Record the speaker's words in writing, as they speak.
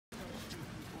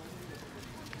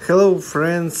Hello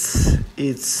friends,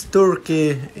 it's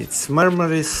Turkey, it's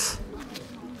Marmaris,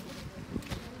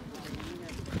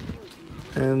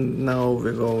 and now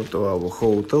we go to our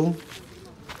hotel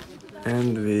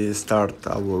and we start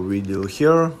our video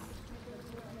here.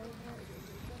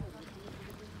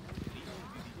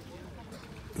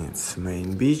 It's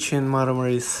main beach in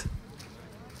Marmaris.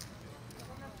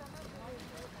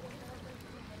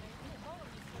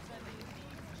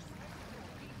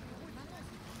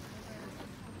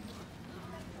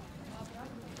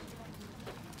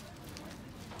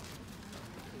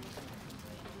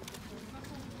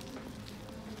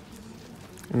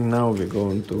 Now we're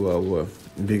going to our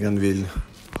Begonville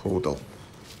hotel.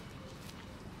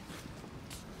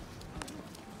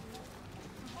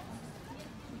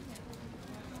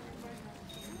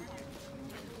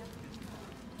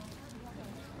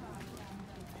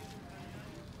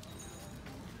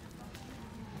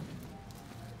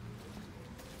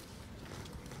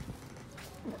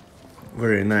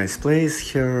 Very nice place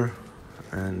here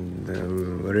and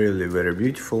really very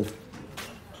beautiful.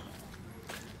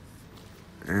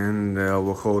 And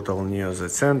our hotel near the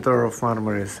center of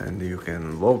Marmaris, and you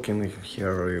can walk in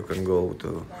here, you can go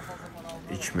to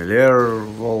Miller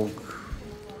walk.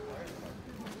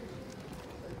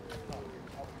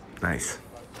 Nice.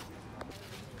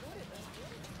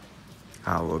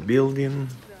 Our building.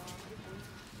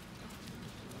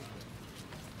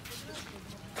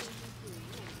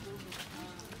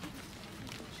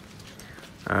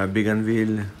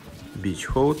 Begonville Beach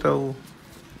Hotel,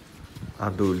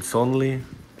 adults only,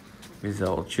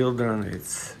 without children.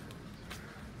 It's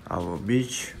our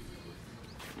beach.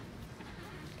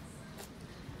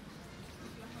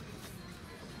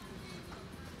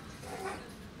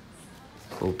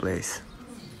 Cool place.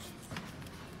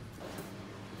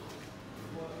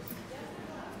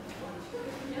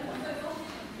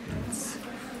 It's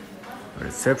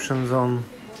reception zone,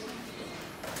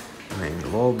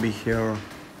 main lobby here.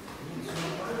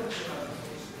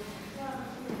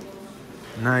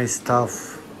 Nice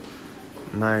stuff,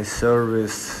 nice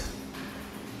service.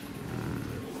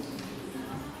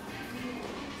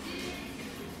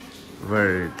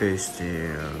 Very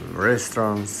tasty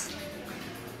restaurants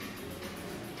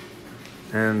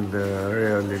and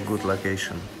really good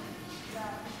location.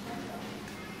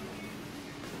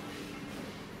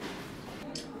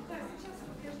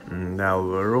 And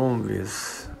our room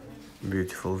with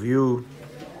beautiful view,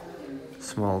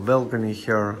 small balcony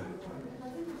here.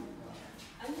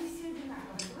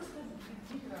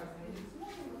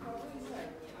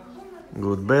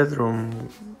 Good bedroom,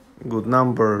 good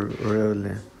number,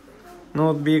 really.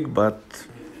 Not big, but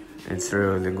it's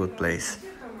really good place.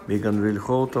 Begonville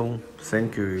Hotel,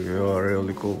 thank you, you are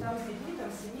really cool.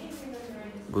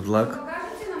 Good luck.